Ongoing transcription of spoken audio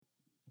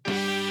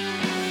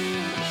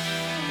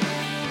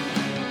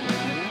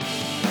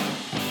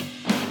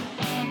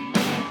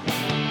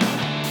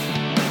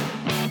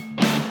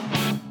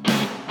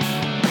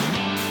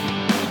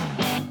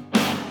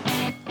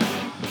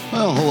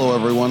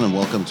everyone, and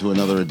welcome to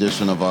another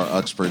edition of our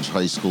Uxbridge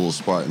High School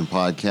Spartan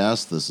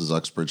podcast. This is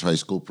Uxbridge High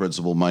School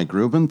Principal Mike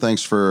Rubin.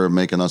 Thanks for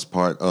making us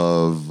part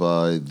of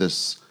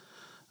this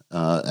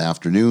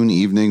afternoon,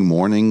 evening,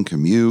 morning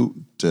commute.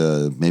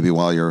 Maybe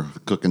while you're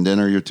cooking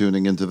dinner, you're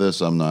tuning into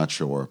this. I'm not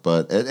sure.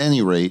 But at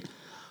any rate,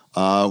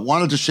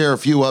 wanted to share a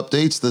few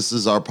updates. This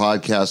is our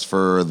podcast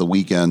for the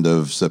weekend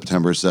of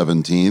September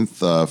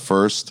 17th.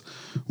 First,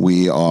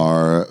 we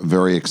are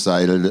very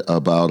excited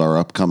about our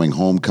upcoming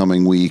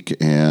homecoming week,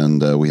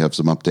 and we have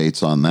some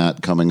updates on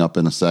that coming up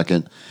in a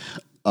second.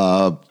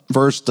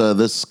 First,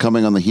 this is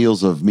coming on the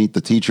heels of Meet the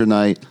Teacher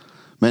Night.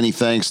 Many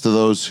thanks to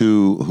those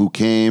who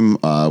came.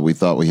 We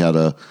thought we had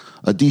a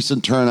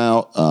decent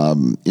turnout.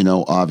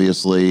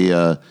 Obviously,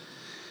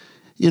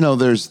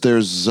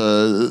 there's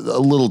a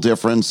little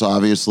difference,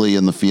 obviously,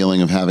 in the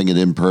feeling of having it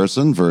in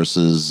person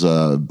versus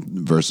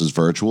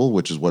virtual,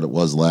 which is what it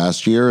was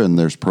last year, and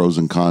there's pros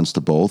and cons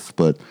to both.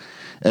 But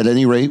at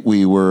any rate,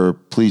 we were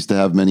pleased to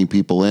have many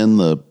people in.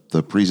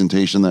 The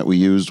presentation that we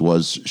used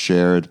was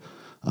shared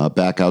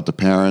back out to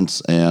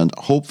parents and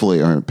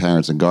hopefully, or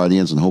parents and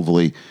guardians, and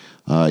hopefully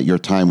your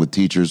time with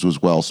teachers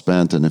was well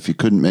spent. And if you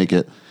couldn't make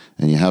it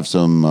and you have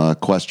some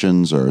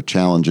questions or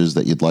challenges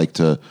that you'd like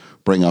to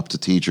bring up to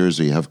teachers,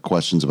 or you have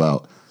questions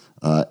about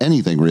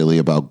anything really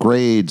about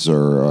grades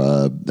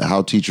or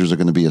how teachers are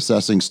going to be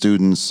assessing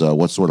students,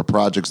 what sort of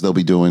projects they'll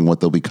be doing, what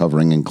they'll be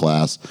covering in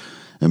class,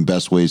 and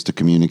best ways to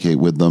communicate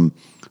with them,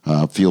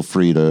 feel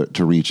free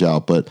to reach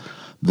out. But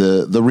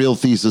the real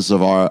thesis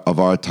of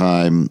our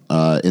time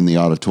in the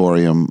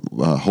auditorium,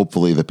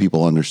 hopefully that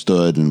people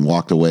understood and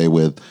walked away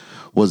with,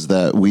 was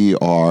that we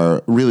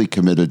are really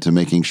committed to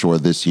making sure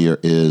this year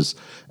is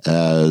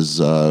as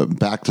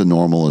back to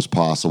normal as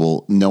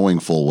possible, knowing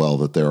full well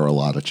that there are a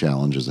lot of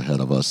challenges ahead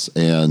of us.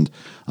 And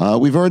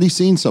we've already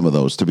seen some of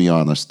those, to be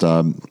honest,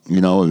 and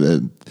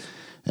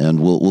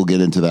we'll get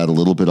into that a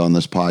little bit on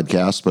this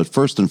podcast. But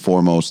first and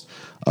foremost,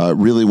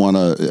 really want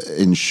to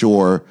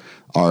ensure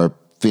our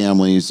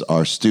families,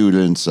 our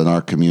students, and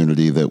our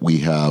community that we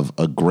have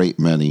a great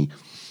many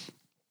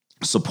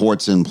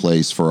supports in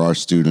place for our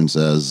students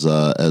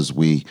as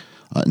we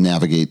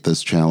navigate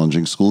this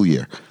challenging school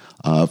year.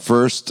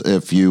 First,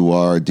 if you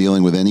are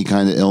dealing with any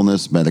kind of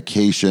illness,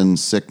 medication,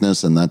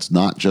 sickness, and that's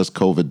not just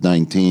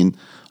COVID-19,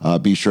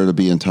 be sure to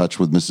be in touch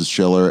with Mrs.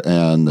 Schiller,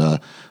 and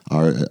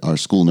our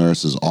school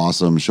nurse is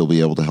awesome. She'll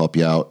be able to help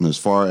you out. And as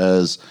far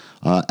as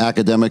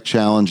academic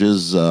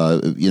challenges,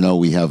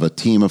 we have a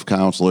team of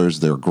counselors.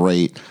 They're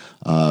great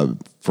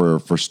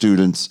for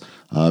students.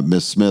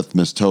 Ms. Smith,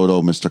 Ms.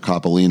 Toto, Mr.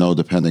 Coppolino,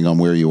 depending on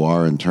where you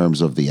are in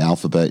terms of the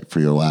alphabet for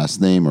your last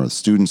name or the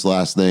student's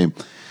last name,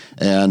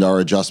 and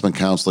our adjustment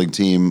counseling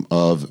team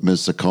of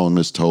Ms. Saccone,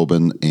 Ms.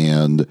 Tobin,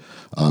 and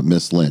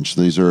Ms. Lynch.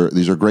 These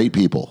are great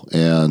people,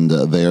 and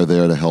they are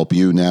there to help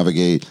you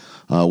navigate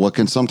what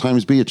can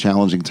sometimes be a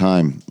challenging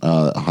time,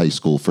 high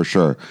school for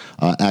sure.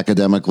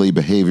 Academically,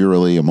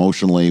 behaviorally,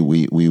 emotionally,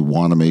 we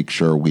want to make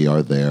sure we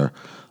are there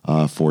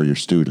for your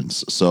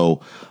students.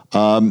 So,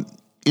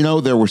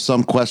 there were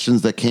some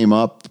questions that came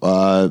up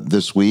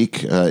this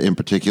week, in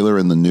particular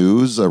in the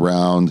news,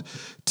 around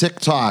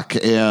TikTok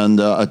and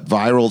a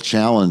viral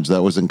challenge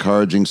that was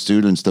encouraging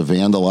students to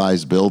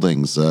vandalize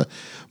buildings,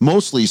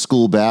 mostly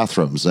school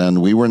bathrooms, and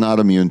we were not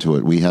immune to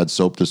it. We had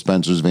soap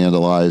dispensers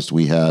vandalized.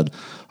 We had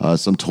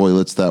some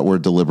toilets that were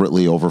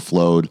deliberately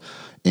overflowed,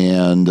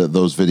 and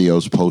those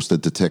videos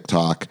posted to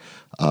TikTok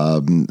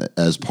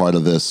as part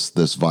of this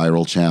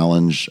viral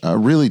challenge.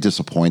 Really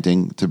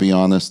disappointing, to be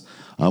honest.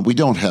 We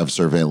don't have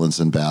surveillance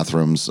in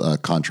bathrooms,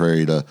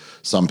 contrary to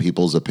some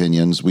people's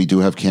opinions. We do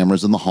have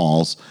cameras in the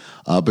halls,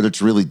 but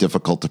it's really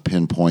difficult to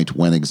pinpoint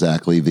when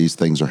exactly these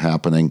things are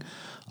happening.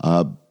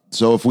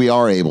 So if we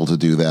are able to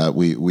do that,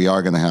 we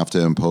are going to have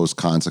to impose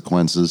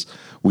consequences.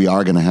 We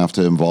are going to have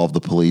to involve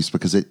the police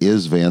because it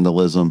is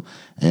vandalism,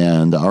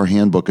 and our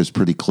handbook is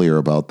pretty clear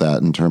about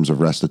that in terms of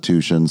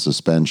restitution,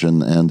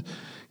 suspension, and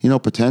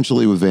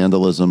potentially with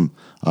vandalism,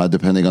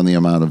 depending on the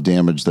amount of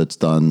damage that's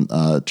done,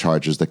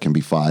 charges that can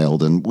be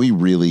filed. And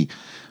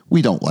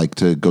we don't like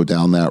to go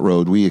down that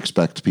road. We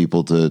expect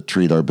people to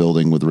treat our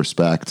building with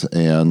respect,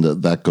 and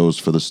that goes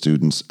for the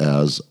students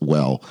as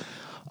well.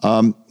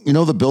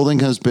 The building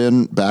has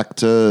been back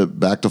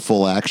to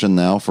full action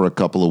now for a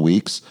couple of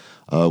weeks.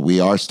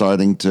 We are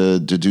starting to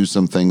do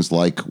some things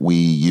like we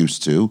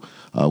used to.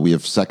 We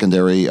have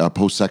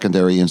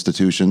post-secondary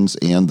institutions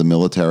and the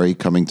military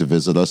coming to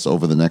visit us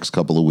over the next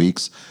couple of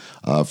weeks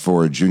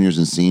for juniors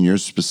and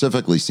seniors,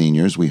 specifically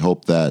seniors. We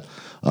hope that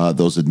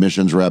those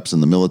admissions reps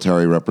and the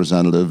military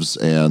representatives,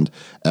 and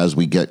as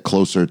we get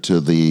closer to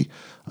the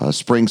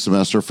spring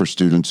semester for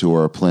students who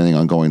are planning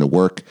on going to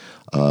work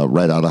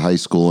right out of high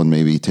school and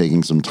maybe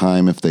taking some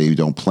time if they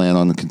don't plan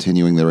on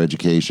continuing their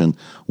education,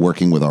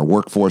 working with our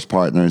workforce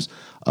partners,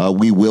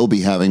 we will be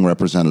having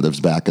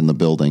representatives back in the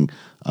building,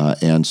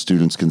 and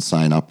students can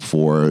sign up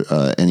for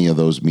any of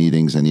those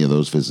meetings, any of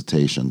those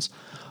visitations.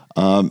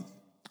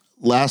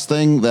 Last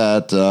thing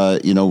that,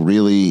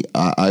 really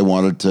I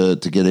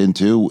wanted to get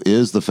into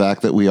is the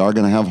fact that we are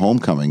going to have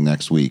homecoming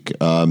next week.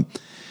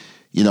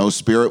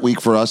 Spirit Week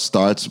for us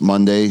starts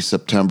Monday,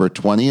 September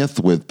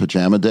 20th with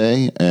Pajama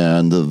Day,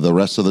 and the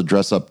rest of the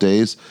dress-up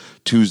days.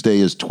 Tuesday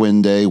is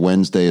Twin Day,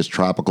 Wednesday is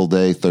Tropical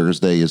Day,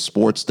 Thursday is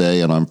Sports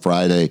Day, and on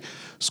Friday,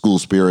 School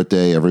Spirit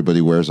Day.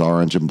 Everybody wears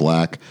orange and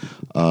black.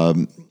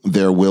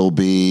 There will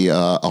be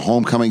a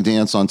homecoming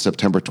dance on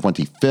September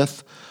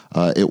 25th.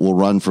 It will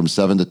run from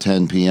 7 to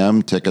 10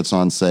 p.m. Tickets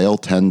on sale,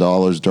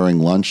 $10 during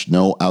lunch.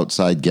 No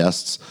outside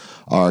guests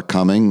are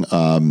coming.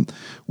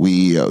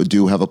 We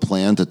do have a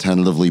plan to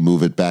tentatively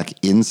move it back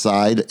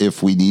inside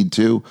if we need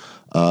to,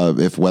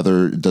 if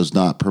weather does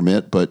not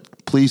permit.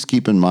 But please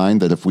keep in mind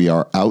that if we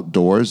are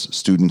outdoors,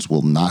 students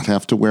will not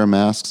have to wear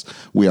masks.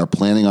 We are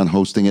planning on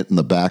hosting it in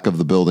the back of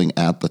the building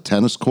at the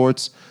tennis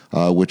courts,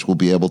 which will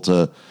be able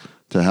to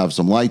have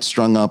some lights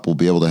strung up. We'll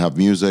be able to have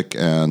music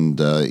and,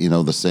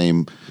 the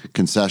same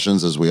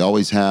concessions as we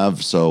always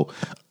have. So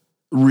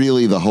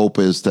really the hope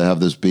is to have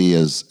this be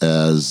as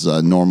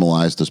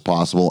normalized as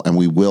possible. And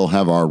we will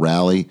have our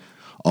rally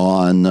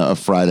on a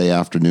Friday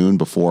afternoon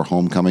before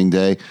homecoming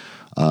day,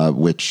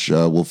 which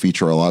will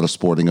feature a lot of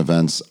sporting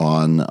events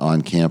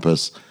on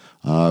campus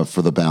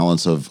for the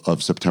balance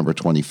of September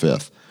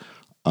 25th.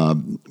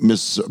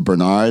 Ms.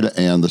 Bernard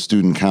and the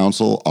student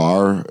council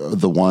are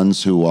the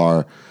ones who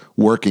are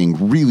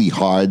working really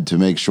hard to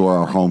make sure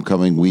our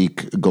homecoming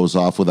week goes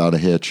off without a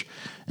hitch.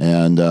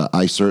 And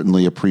I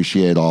certainly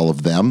appreciate all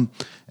of them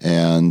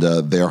and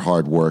their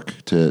hard work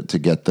to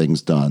get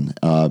things done.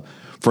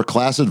 For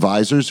class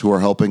advisors who are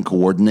helping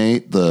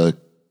coordinate the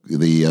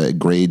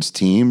grades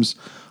teams,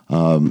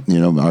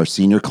 our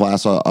senior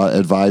class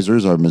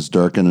advisors are Ms.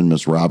 Durkin and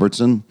Ms.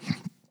 Robertson.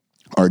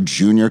 Our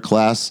junior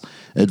class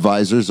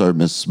advisors are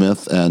Ms.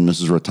 Smith and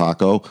Mrs.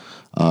 Rotako.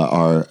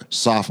 Our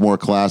sophomore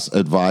class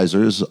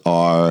advisors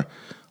are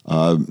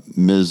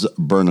Ms.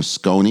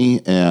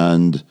 Bernasconi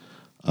and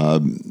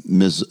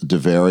Ms.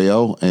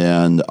 DeVario,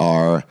 and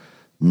our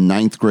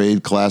ninth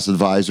grade class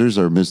advisors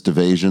are Ms.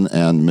 DeVasian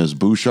and Ms.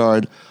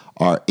 Bouchard.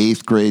 Our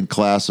eighth grade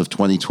class of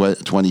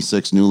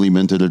 2026 newly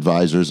minted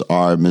advisors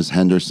are Ms.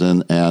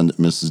 Henderson and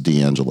Mrs.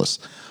 DeAngelis.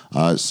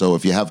 So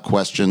if you have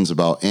questions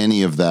about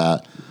any of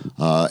that,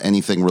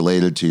 anything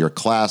related to your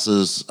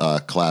classes,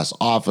 class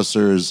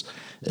officers,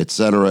 et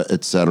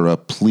cetera,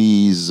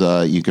 please,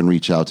 you can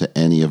reach out to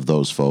any of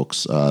those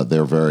folks.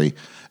 They're very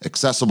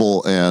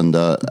accessible and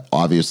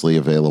obviously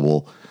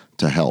available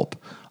to help.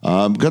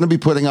 I'm going to be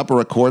putting up a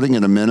recording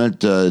in a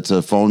minute. It's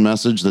a phone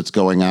message that's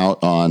going out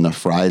on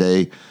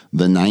Sunday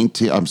the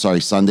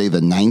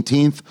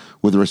 19th,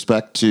 with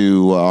respect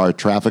to our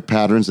traffic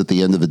patterns at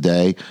the end of the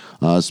day,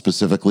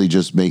 specifically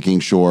just making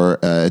sure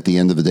at the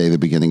end of the day, the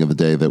beginning of the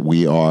day, that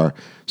we are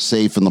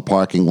safe in the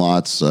parking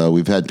lots.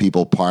 We've had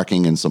people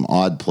parking in some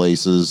odd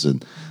places,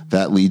 and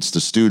that leads to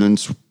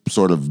students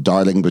sort of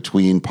darting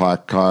between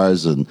parked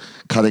cars and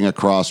cutting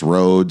across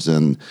roads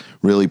and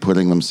really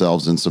putting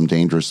themselves in some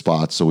dangerous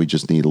spots. So we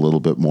just need a little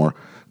bit more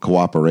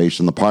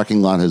cooperation. The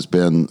parking lot has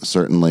been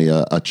certainly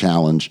a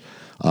challenge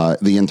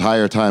the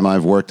entire time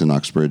I've worked in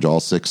Uxbridge, all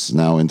 6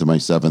 now into my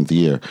 7th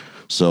year.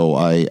 So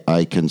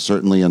I can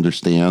certainly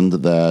understand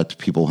that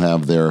people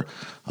have their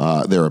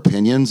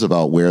opinions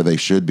about where they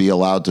should be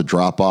allowed to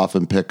drop off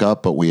and pick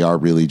up, but we are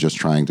really just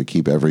trying to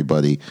keep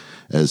everybody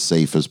as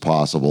safe as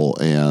possible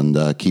and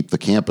keep the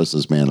campus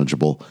as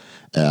manageable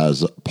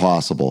as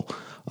possible.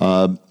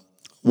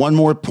 One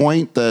more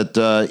point that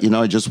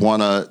I just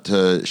want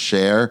to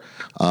share.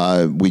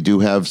 We do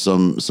have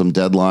some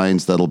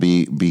deadlines that'll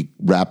be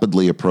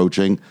rapidly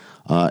approaching,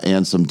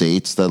 and some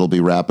dates that'll be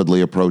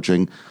rapidly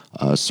approaching.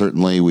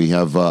 Certainly, we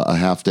have a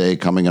half day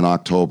coming in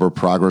October.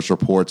 Progress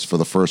reports for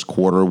the first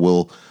quarter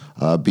will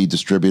be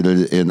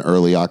distributed in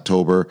early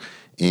October,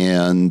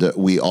 and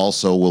we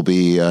also will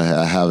be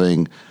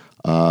having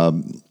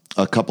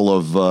a couple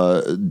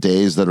of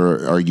days that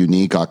are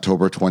unique.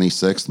 October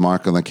 26th,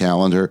 mark on the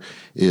calendar,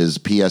 is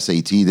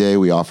PSAT Day.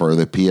 We offer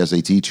the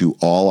PSAT to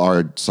all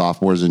our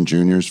sophomores and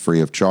juniors free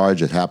of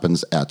charge. It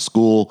happens at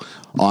school.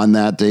 On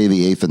that day,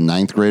 the 8th and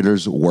 9th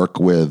graders work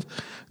with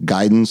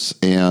guidance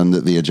and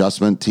the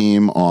adjustment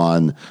team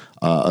on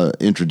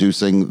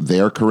introducing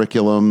their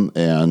curriculum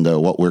and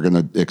what we're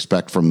going to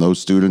expect from those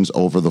students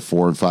over the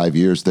 4 and 5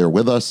 years they're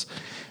with us.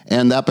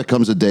 And that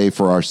becomes a day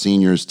for our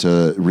seniors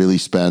to really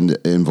spend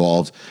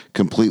involved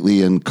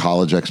completely in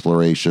college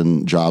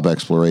exploration, job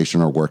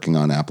exploration, or working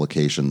on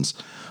applications.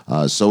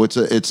 So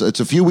it's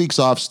a few weeks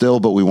off still,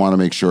 but we want to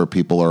make sure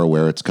people are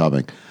aware it's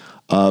coming.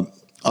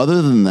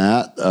 Other than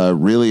that,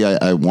 really,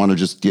 I want to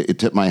just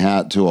tip my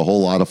hat to a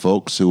whole lot of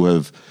folks who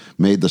have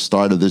made the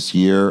start of this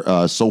year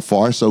so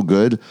far so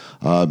good.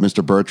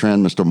 Mr.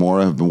 Bertrand, Mr.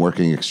 Mora have been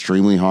working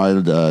extremely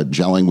hard,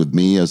 gelling with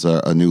me as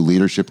a new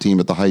leadership team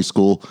at the high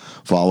school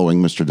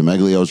following Mr.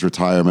 DeMeglio's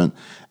retirement.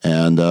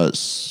 And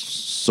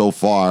so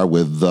far,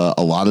 with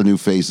a lot of new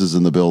faces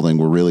in the building,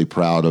 we're really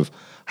proud of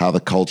how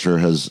the culture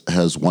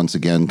has once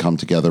again come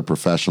together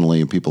professionally,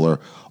 and people are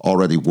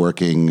already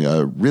working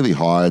really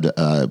hard.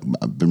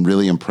 I've been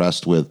really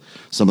impressed with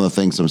some of the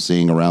things I'm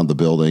seeing around the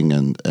building,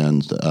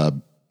 and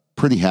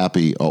pretty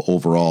happy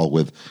overall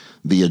with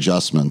the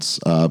adjustments.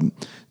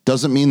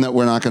 Doesn't mean that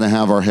we're not going to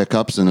have our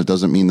hiccups, and it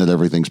doesn't mean that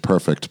everything's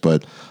perfect.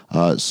 But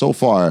so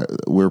far,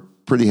 we're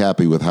pretty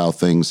happy with how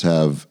things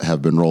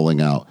have been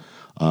rolling out.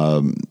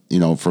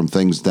 From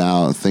things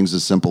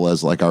as simple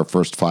as like our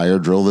first fire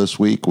drill this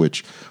week,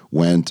 which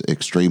went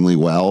extremely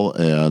well.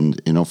 And,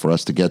 for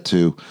us to get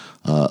to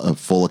a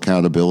full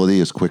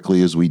accountability as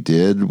quickly as we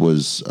did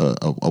was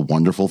a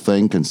wonderful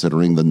thing,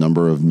 considering the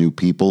number of new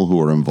people who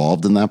are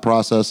involved in that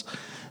process.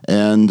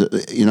 And,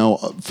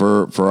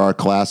 for our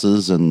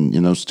classes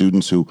and,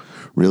 students who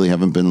really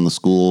haven't been in the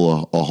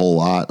school a whole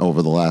lot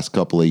over the last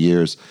couple of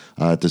years,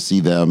 to see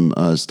them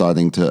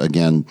starting to,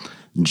 again,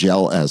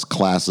 gel as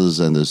classes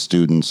and as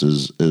students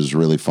is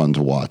really fun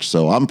to watch.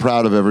 So I'm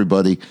proud of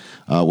everybody.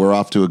 We're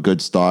off to a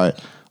good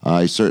start.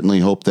 I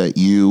certainly hope that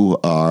you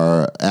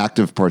are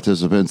active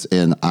participants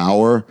in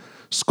our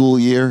school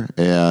year,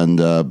 and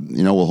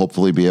we'll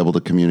hopefully be able to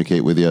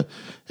communicate with you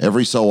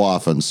every so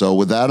often. So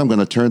with that, I'm going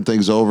to turn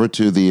things over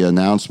to the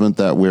announcement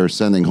that we're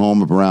sending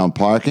home around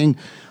parking.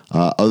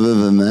 Other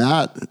than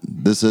that,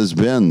 this has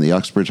been the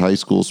Uxbridge High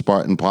School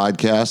Spartan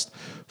Podcast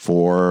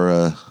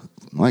for,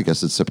 I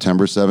guess it's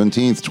September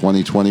 17th,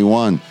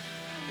 2021.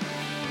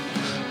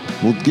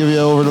 We'll give you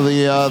over to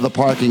the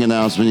parking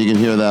announcement. You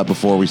can hear that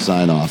before we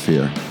sign off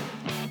here.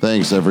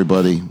 Thanks,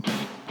 everybody.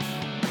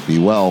 Be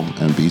well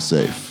and be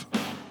safe.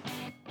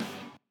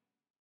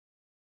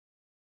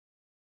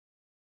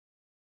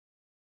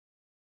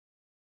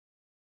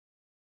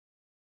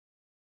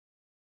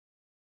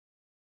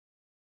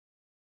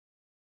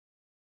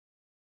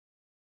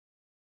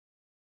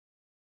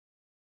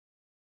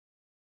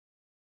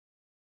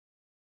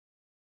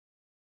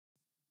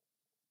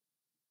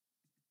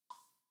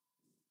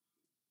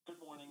 Good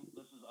morning.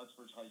 This is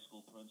Uxbridge High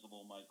School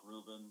Principal Mike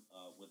Rubin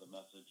with a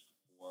message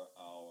for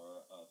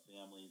our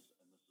families,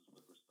 and this is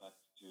with respect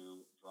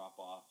to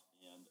drop-off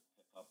and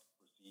pickup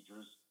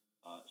procedures.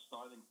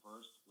 Starting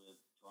first with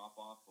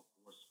drop-off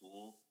before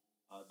school,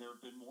 there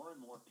have been more and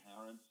more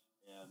parents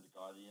and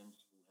guardians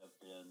who have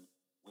been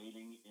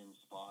waiting in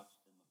spots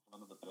in the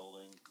front of the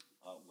building,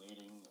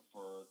 waiting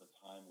for the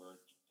time where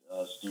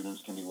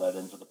students can be let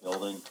into the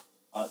building.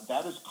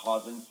 That is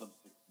causing some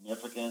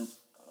significant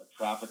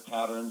traffic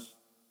patterns.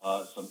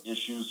 Some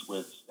issues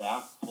with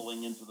staff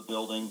pulling into the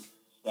building,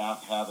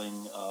 staff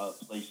having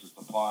places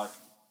to park.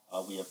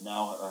 We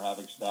are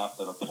having staff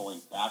that are pulling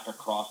back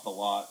across the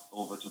lot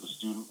over to the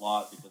student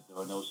lot because there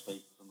are no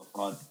spaces in the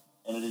front,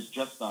 and it is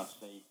just not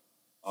safe.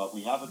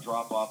 We have a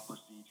drop-off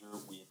procedure.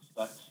 We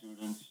expect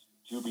students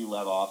to be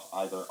let off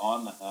either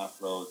on the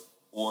half road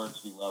or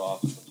to be let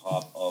off at the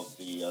top of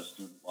the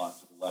student lot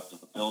to the left of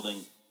the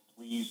building.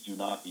 Please do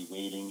not be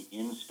waiting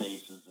in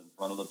spaces in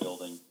front of the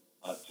building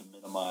to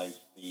minimize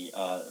the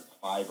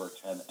 5 or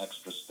 10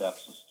 extra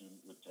steps a student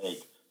would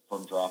take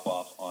from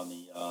drop-off on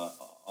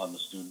the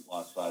student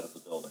lot side of the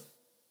building.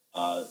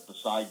 The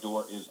side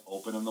door is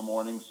open in the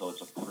morning, so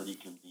it's a pretty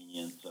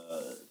convenient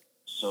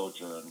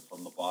sojourn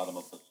from the bottom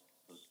of the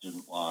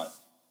student lot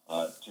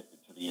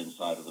to the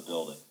inside of the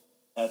building.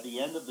 At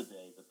the end of the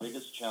day, the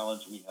biggest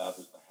challenge we have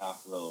is the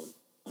half road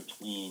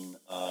between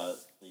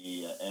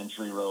the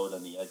entry road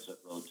and the exit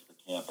road to the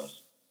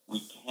campus. We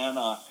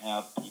cannot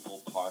have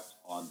people parked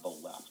on the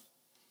left.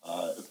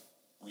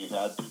 We've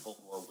had people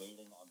who are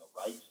waiting on the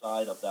right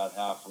side of that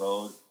half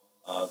road,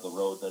 the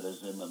road that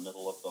is in the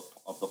middle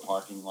of the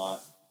parking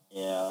lot.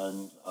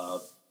 And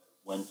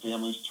when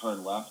families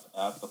turn left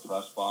at the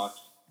press box,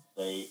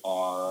 they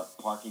are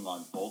parking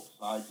on both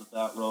sides of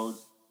that road.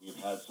 We've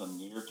had some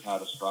near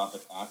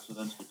catastrophic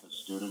accidents because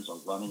students are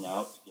running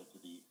out to get to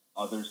the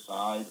other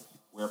side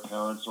where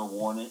parents are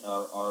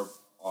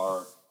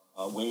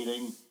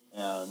waiting,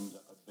 and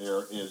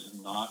there is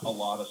not a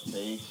lot of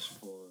space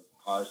for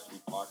cars to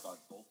be parked on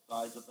both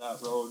sides of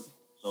that road.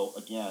 So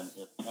again,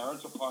 if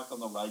parents are parked on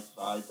the right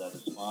side, that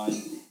is fine.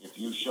 If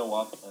you show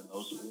up and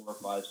those 4 or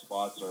 5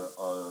 spots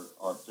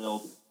are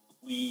filled,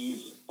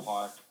 please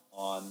park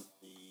on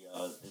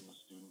in the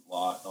student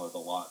lot or the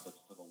lot that's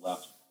to the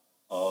left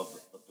of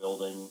the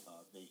building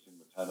facing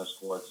the tennis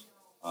courts.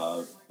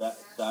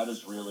 That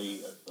is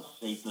really the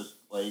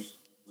safest place.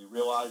 We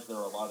realize there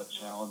are a lot of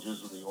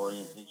challenges with the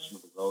orientation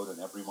of the road, and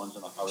everyone's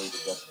in a hurry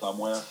to get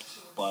somewhere,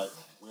 but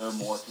we're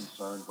more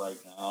concerned right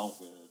now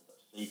with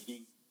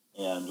safety,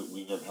 and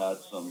we have had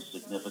some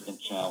significant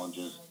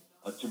challenges,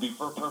 to be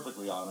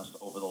perfectly honest,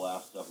 over the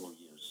last several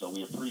years. So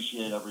we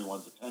appreciate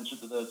everyone's attention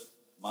to this,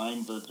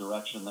 mind the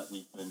direction that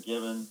we've been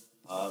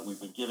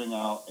giving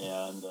out,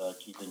 and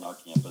keeping our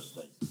campus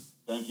safe.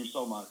 Thank you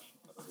so much.